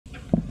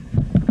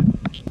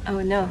Oh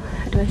no,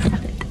 how do I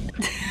stop it?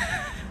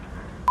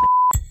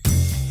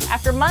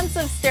 After months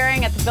of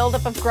staring at the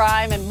buildup of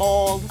grime and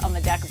mold on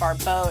the deck of our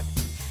boat,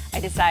 I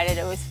decided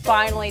it was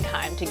finally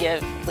time to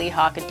give Lee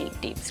Hawk a deep,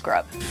 deep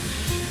scrub.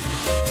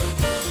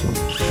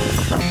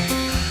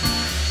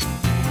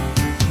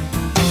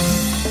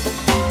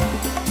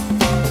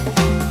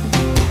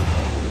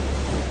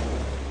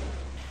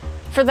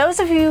 For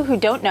those of you who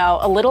don't know,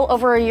 a little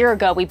over a year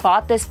ago, we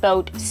bought this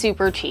boat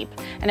super cheap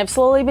and have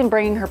slowly been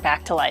bringing her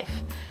back to life.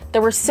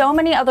 There were so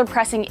many other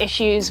pressing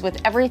issues with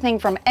everything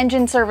from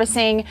engine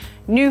servicing,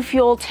 new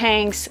fuel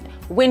tanks,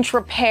 winch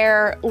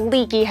repair,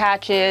 leaky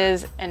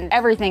hatches, and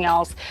everything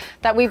else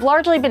that we've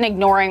largely been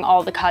ignoring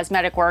all the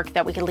cosmetic work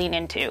that we could lean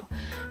into.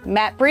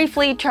 Matt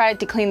briefly tried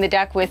to clean the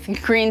deck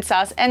with green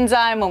sauce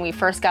enzyme when we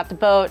first got the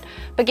boat,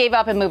 but gave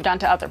up and moved on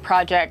to other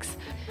projects.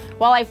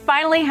 While I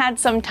finally had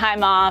some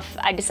time off,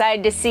 I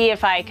decided to see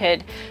if I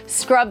could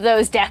scrub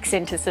those decks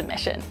into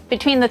submission.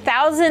 Between the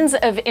thousands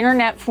of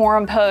internet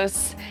forum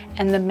posts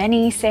and the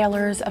many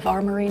sailors of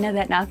our marina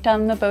that knocked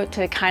on the boat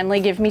to kindly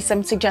give me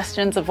some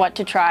suggestions of what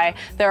to try,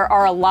 there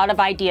are a lot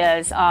of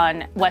ideas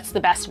on what's the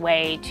best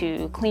way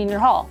to clean your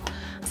hull.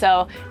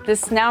 So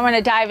now I'm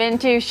gonna dive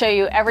into, show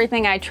you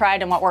everything I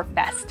tried and what worked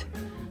best.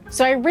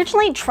 So I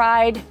originally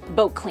tried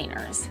boat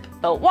cleaners.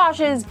 Boat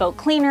washes, boat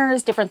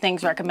cleaners, different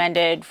things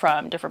recommended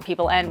from different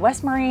people and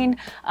West Marine,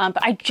 but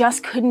I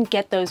just couldn't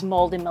get those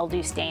mold and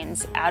mildew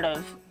stains out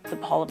of the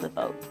hull of the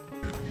boat.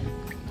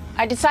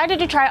 I decided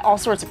to try all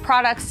sorts of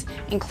products,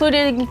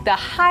 including the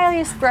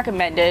highest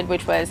recommended,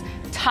 which was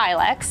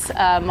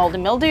Tilex mold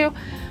and mildew.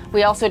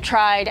 We also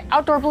tried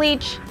outdoor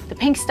bleach, the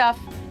pink stuff,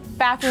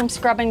 bathroom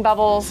scrubbing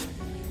bubbles,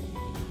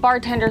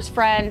 bartender's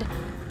friend,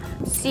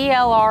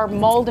 CLR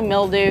mold and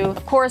mildew,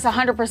 of course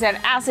 100%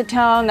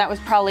 acetone, that was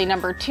probably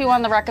number 2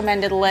 on the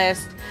recommended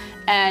list,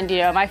 and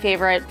my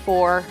favorite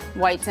for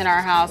whites in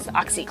our house,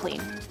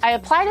 OxyClean. I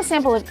applied a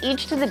sample of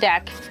each to the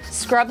deck,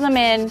 scrubbed them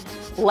in,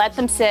 let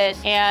them sit,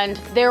 and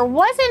there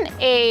wasn't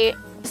a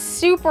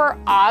super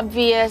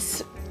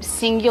obvious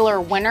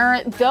singular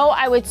winner, though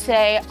I would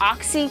say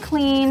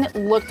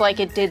OxyClean looked like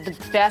it did the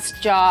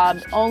best job,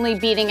 only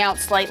beating out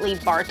slightly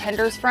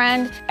Bartender's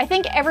Friend. I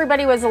think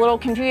everybody was a little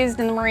confused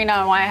in the marina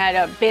on why I had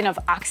a bin of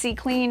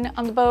OxyClean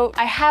on the boat.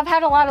 I have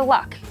had a lot of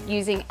luck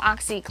using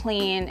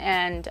OxyClean,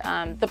 and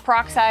the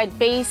peroxide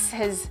base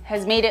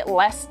has made it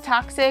less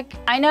toxic.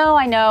 I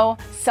know,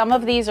 some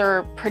of these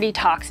are pretty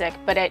toxic,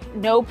 but at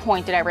no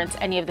point did I rinse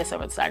any of this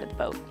over the side of the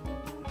boat.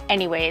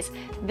 Anyways,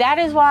 that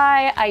is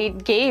why I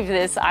gave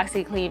this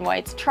OxyClean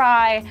Whites a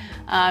try,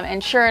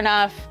 and sure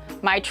enough,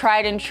 my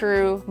tried and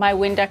true, my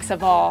Windex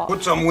of all.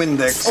 Put some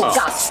Windex. Oh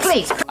God,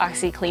 please!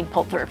 OxyClean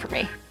pulled through for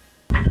me.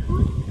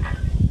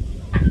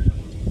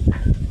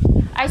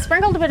 I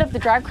sprinkled a bit of the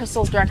dry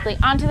crystals directly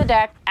onto the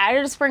deck,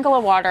 added a sprinkle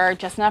of water,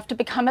 just enough to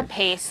become a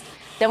paste.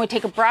 Then we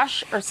take a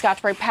brush or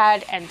Scotch-Brite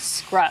pad and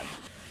scrub,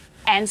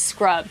 and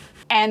scrub,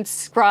 and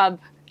scrub,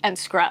 and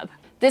scrub.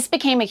 This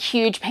became a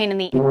huge pain in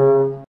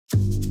the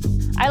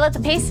I let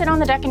the paste sit on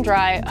the deck and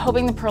dry,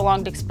 hoping the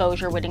prolonged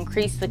exposure would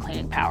increase the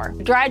cleaning power.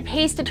 The dried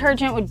paste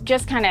detergent would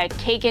just kind of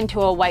cake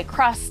into a white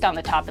crust on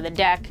the top of the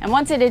deck, and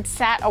once it had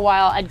sat a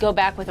while, I'd go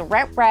back with a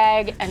wet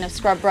rag and a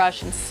scrub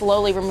brush and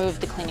slowly remove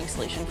the cleaning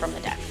solution from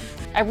the deck.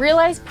 I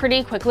realized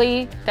pretty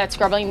quickly that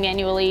scrubbing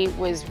manually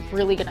was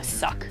really gonna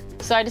suck.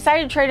 So I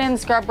decided to trade in the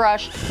scrub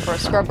brush for a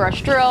scrub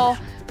brush drill.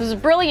 It was a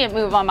brilliant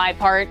move on my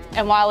part,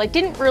 and while it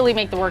didn't really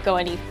make the work go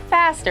any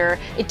faster,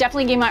 it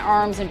definitely gave my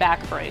arms and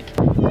back a break.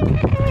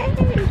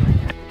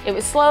 It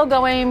was slow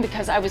going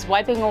because I was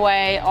wiping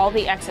away all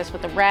the excess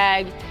with a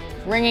rag,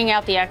 wringing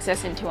out the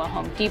excess into a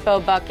Home Depot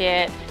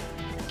bucket,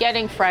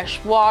 getting fresh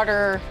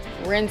water,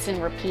 rinse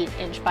and repeat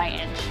inch by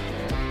inch.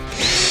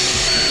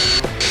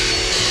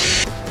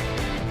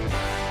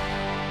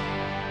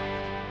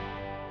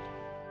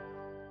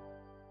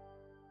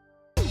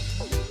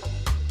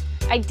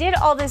 I did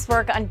all this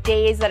work on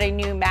days that I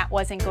knew Matt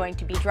wasn't going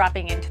to be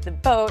dropping into the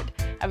boat.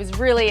 I was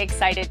really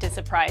excited to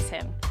surprise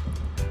him.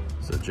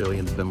 So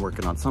Gillian's been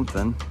working on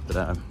something that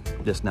I'm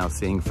just now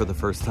seeing for the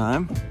first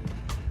time.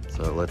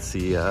 So let's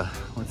see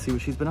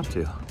what she's been up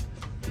to.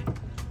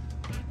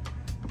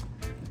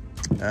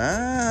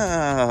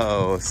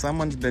 Oh,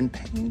 someone's been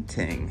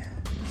painting.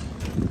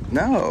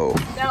 No,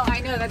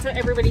 I know, that's what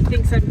everybody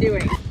thinks I'm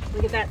doing.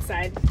 Look at that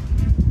side.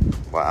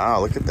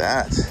 Wow, look at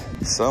that.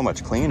 So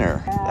much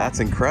cleaner. Yeah. That's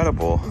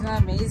incredible. Isn't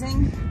that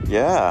amazing?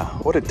 Yeah,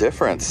 what a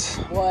difference.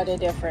 What a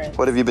difference.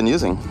 What have you been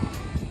using?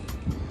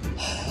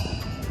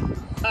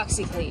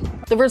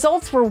 OxyClean. The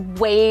results were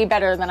way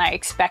better than I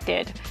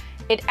expected.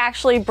 It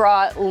actually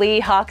brought Lee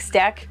Hawk's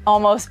deck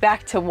almost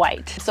back to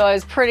white. So I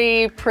was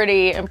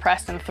pretty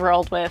impressed and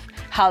thrilled with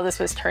how this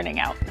was turning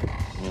out.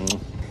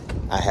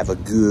 I have a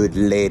good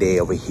lady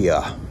over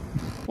here.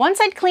 Once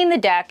I'd cleaned the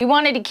deck, we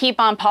wanted to keep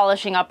on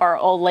polishing up our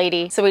old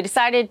lady, so we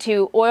decided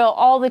to oil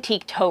all the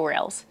teak toe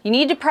rails. You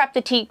need to prep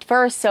the teak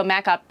first, so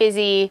Matt got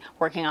busy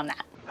working on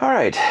that. All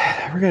right,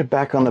 we're gonna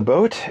back on the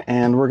boat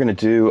and we're gonna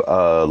do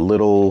a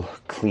little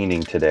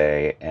cleaning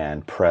today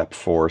and prep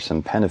for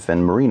some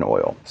Penofin Marine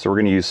Oil. So we're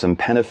gonna use some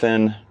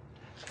Penofin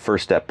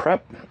First Step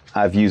Prep.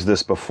 I've used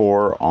this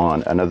before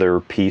on another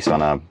piece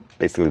on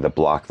basically the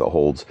block that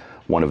holds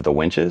one of the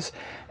winches.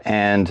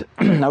 And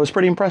I was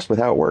pretty impressed with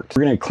how it worked.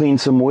 We're gonna clean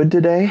some wood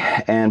today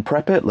and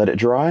prep it, let it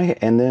dry,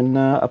 and then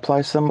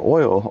apply some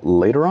oil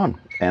later on.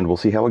 And we'll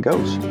see how it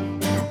goes.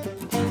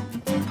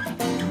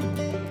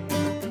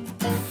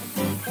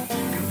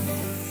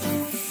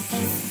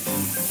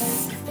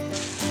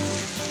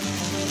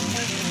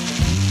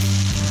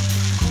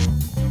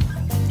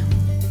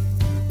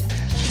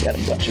 Got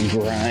a bunch of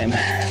grime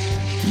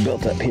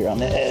built up here on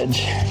the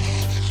edge. Yeah,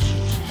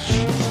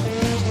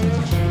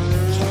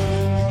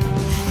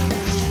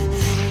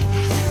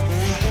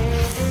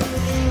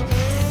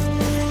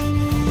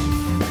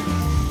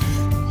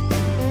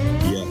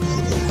 I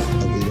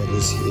believe that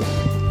is here.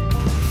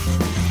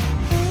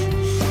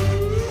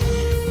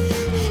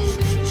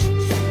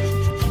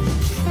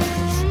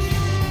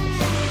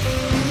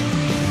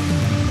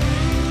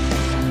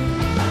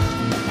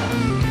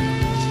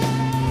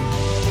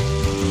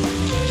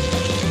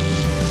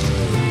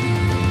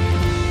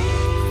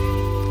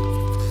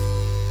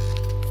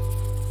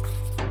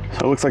 So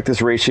it looks like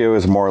this ratio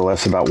is more or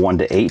less about 1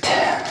 to 8.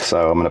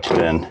 So I'm going to put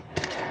in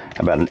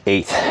about an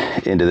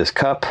 1/8 into this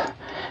cup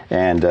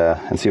and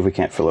see if we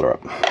can't fill it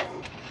up.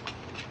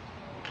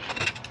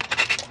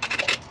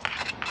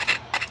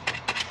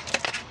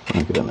 Let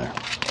me get in there.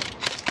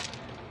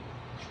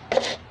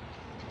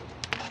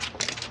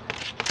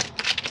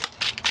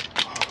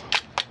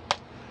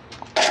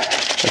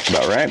 That's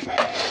about right.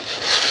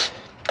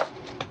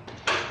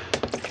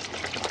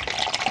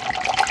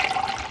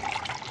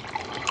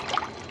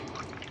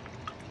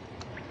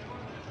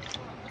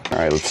 All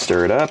right, let's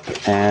stir it up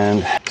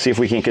and see if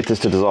we can get this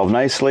to dissolve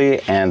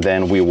nicely, and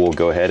then we will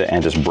go ahead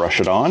and just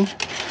brush it on.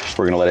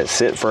 We're gonna let it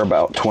sit for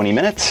about 20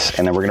 minutes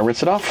and then we're gonna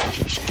rinse it off.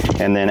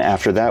 And then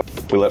after that,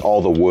 we let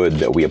all the wood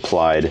that we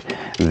applied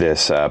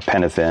this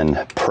Penofin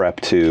prep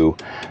to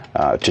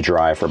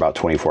dry for about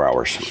 24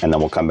 hours. And then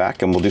we'll come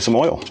back and we'll do some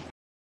oil.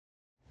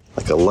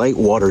 Like a light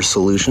water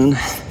solution,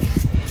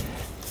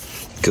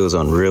 goes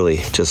on really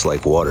just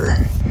like water.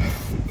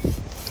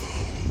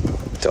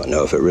 Don't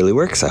know if it really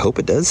works. I hope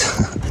it does.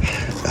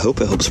 I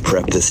hope it helps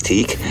prep this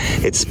teak.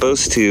 It's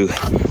supposed to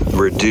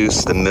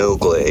reduce the mill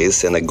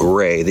glaze and the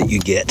gray that you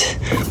get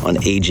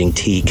on aging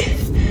teak,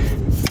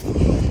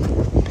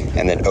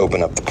 and then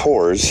open up the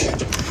pores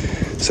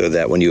so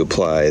that when you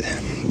apply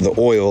the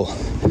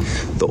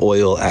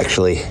oil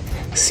actually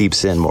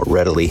seeps in more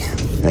readily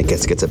and it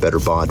gets a better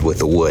bond with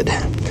the wood.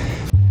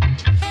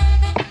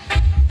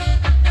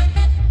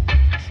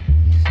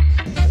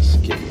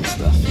 Just getting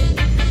stuff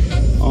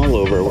all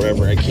over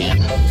wherever I can.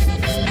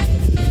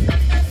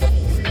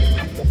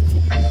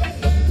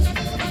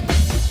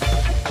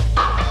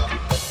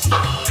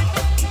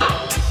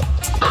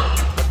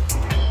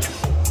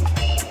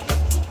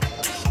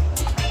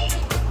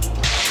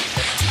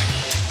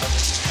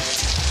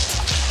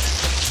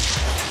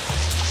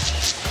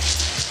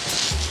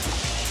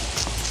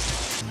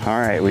 All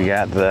right, we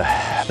got the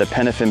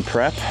Penofin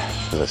prep.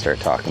 As I start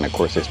talking, of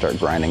course, they start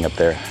grinding up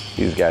there.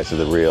 These guys are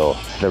the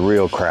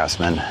real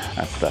craftsmen.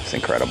 That stuff's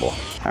incredible.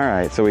 All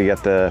right, so we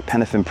got the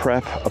Penofin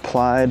prep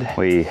applied.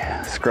 We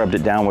scrubbed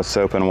it down with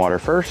soap and water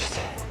first.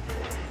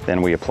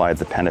 Then we applied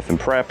the Penofin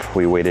prep.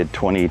 We waited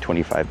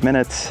 20-25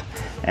 minutes,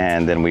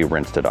 and then we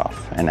rinsed it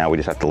off. And now we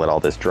just have to let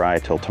all this dry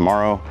till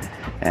tomorrow.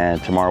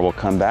 And tomorrow we'll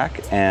come back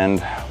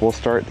and we'll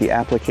start the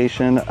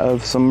application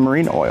of some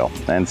marine oil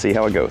and see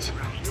how it goes.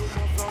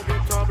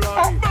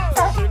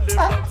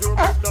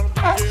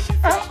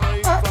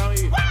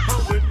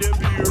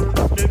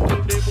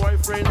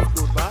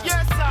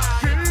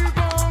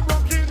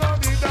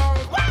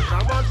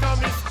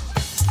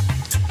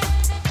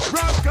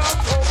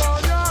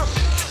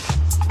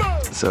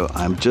 So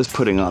I'm just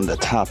putting on the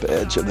top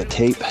edge of the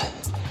tape,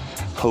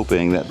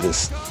 hoping that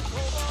this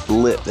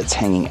lip that's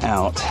hanging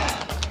out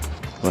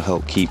will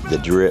help keep the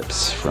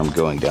drips from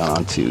going down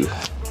onto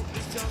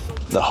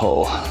the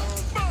hull.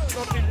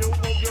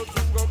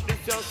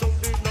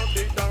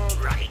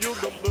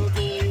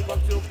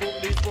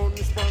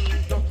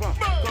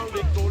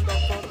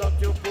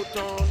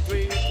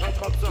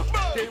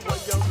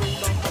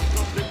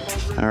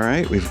 All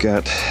right, we've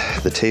got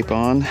the tape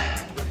on,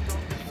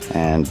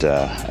 and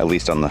at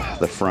least on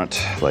the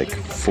front, like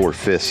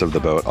 4/5 of the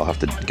boat, I'll have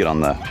to get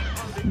on the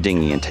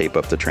dinghy and tape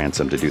up the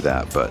transom to do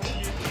that. But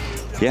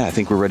yeah, I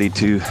think we're ready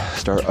to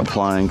start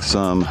applying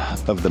some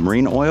of the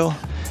marine oil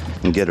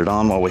and get it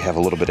on while we have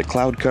a little bit of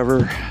cloud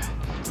cover.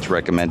 It's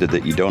recommended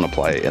that you don't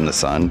apply it in the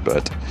sun,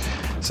 but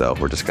so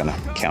we're just kind of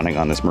counting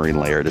on this marine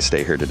layer to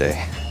stay here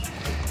today.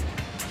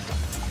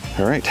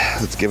 All right,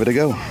 let's give it a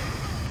go.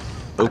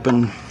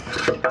 Open.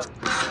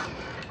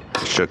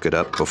 Shook it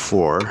up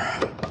before.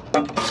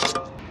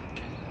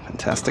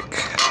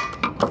 Fantastic.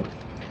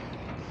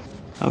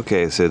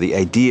 Okay, so the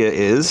idea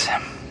is,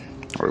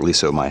 or at least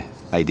so my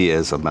idea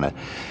is, I'm gonna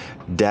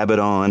dab it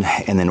on,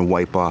 and then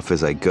wipe off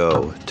as I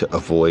go to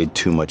avoid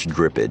too much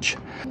drippage.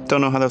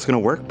 Don't know how that's gonna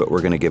work, but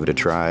we're gonna give it a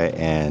try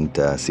and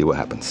see what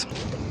happens.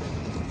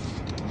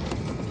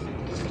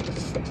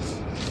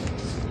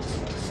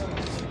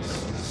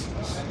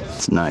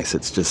 It's nice,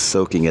 it's just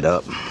soaking it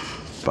up.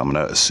 I'm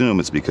gonna assume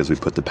it's because we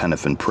put the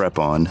Penofin prep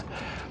on,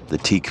 the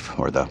teak,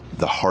 or the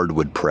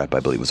hardwood prep, I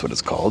believe is what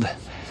it's called.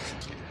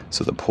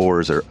 So the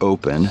pores are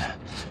open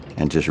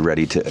and just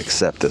ready to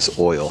accept this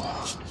oil.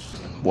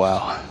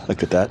 Wow,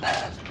 look at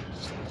that.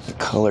 The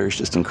color is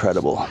just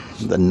incredible.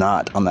 The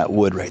knot on that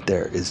wood right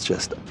there is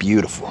just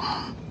beautiful.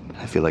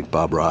 I feel like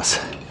Bob Ross.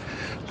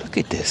 Look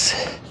at this.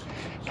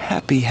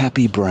 Happy,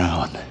 happy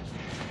brown.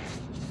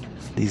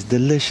 These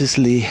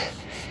deliciously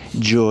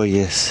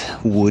joyous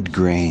wood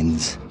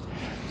grains.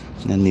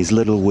 And these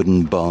little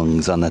wooden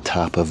bungs on the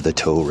top of the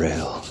tow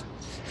rail.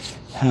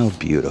 How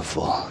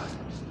beautiful.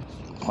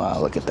 Wow,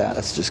 look at that.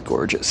 That's just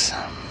gorgeous.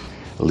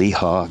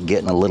 Leehaw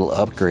getting a little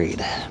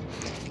upgrade.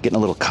 Getting a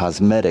little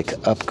cosmetic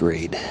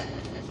upgrade.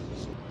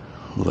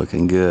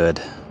 Looking good.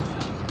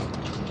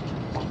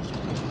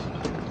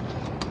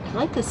 I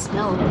like the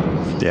smell.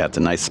 Yeah, it's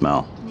a nice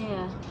smell.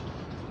 Yeah.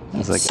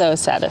 It's like, So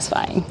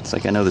satisfying. it's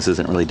like, I know this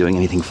isn't really doing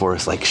anything for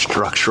us, like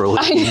structurally. or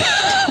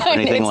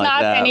anything It's like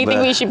not that, anything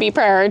but we should be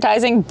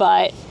prioritizing,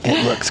 but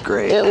it looks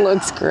great. it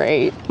looks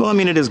great. Well, I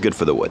mean, it is good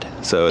for the wood.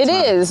 So it's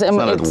not, is, It's and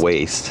not it's- a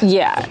waste.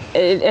 Yeah,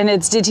 and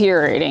it's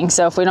deteriorating.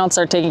 So if we don't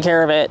start taking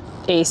care of it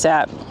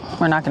ASAP,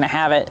 we're not going to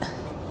have it.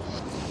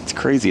 It's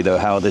crazy though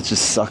how that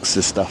just sucks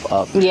this stuff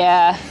up.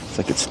 Yeah, It's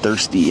like it's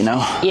thirsty, you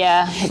know?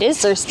 yeah, it is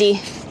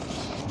thirsty.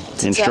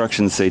 The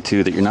instructions say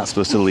too that you're not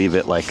supposed to leave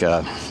it like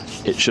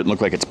it shouldn't look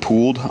like it's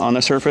pooled on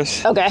the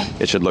surface. Okay.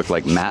 It should look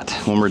like matte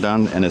when we're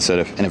done, and if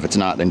it's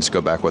not, then just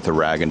go back with a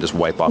rag and just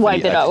wipe off.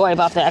 Wipe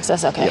off the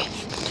excess. Okay. Yep.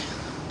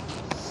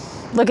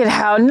 Look at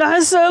how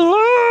nice it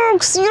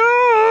looks.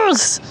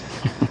 Yes.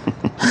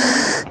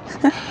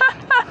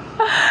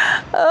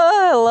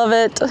 Oh, I love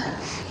it.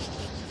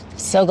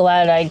 So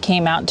glad I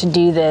came out to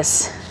do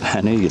this.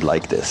 I knew you'd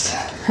like this.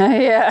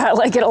 Yeah, I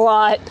like it a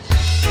lot.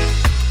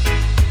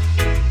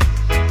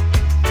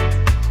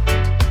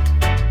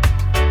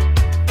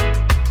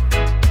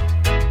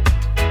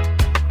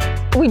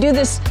 We do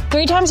this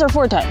 3 times or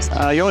 4 times?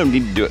 You only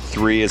need to do it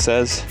 3, it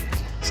says.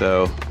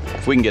 So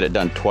if we can get it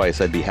done twice,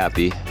 I'd be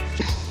happy.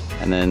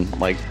 And then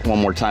like one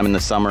more time in the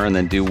summer, and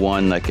then do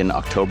one like in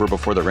October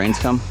before the rains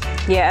come.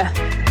 Yeah.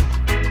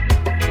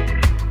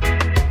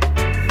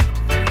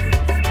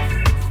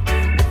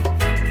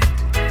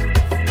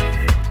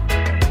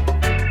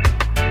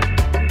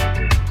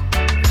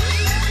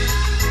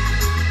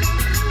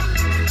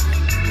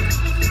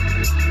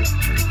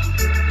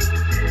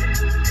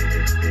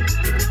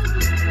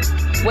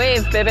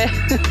 Wave, baby. Look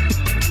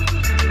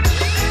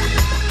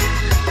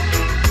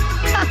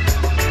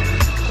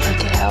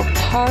at how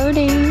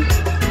party.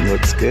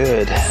 Looks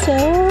good.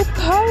 So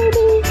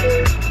party.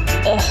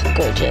 Ugh,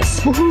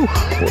 gorgeous. Woohoo.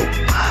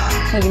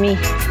 Look at me.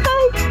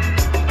 Hi.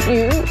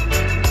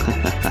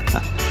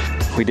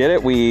 We did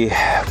it. We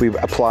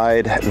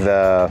applied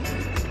the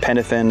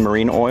Penofin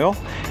Marine Oil.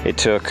 It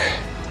took,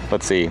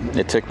 let's see,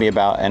 it took me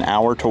about an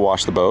hour to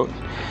wash the boat.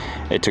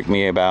 It took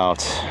me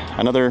about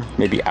another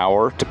maybe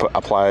hour to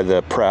apply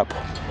the prep,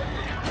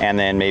 and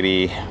then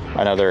maybe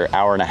another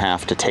hour and a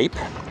half to tape.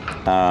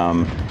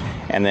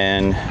 And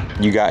then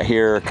you got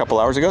here a couple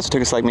hours ago, so it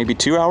took us like maybe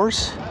 2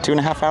 hours,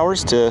 2.5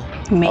 hours to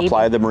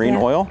apply the marine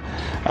oil.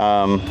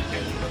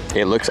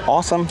 It looks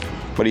awesome.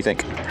 What do you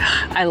think?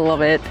 I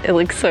love it. It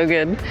looks so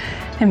good.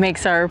 It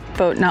makes our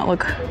boat not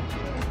look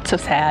so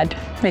sad.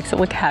 Makes it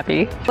look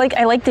happy. Like,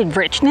 I like the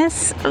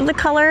richness of the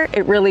color.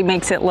 It really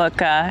makes it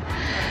look,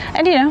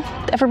 and you know,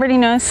 everybody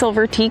knows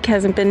silver teak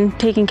hasn't been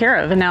taken care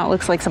of, and now it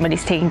looks like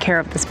somebody's taking care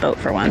of this boat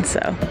for once,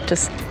 so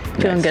just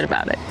feeling good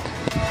about it.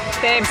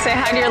 Babe, say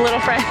hi to your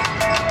little friend.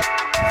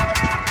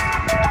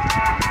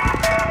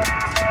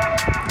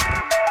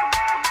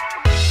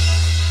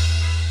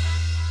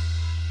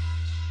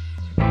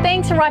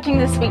 Thanks for watching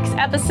this week's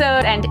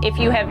episode, and if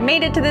you have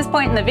made it to this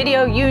point in the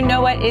video, you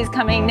know what is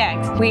coming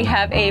next. We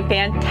have a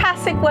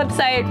fantastic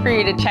website for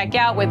you to check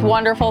out with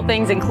wonderful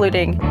things,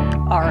 including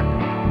our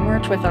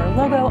merch with our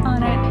logo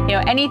on it. You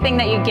know, anything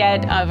that you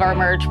get of our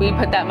merch, we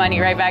put that money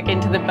right back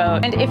into the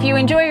boat. And if you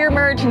enjoy your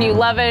merch and you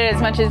love it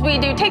as much as we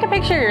do, take a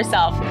picture of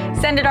yourself,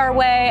 send it our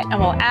way, and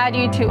we'll add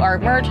you to our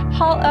merch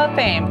Hall of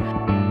Fame.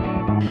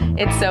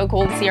 It's so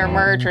cool to see our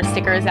merch or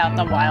stickers out in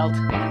the wild.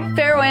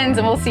 Fair winds,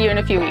 and we'll see you in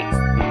a few weeks.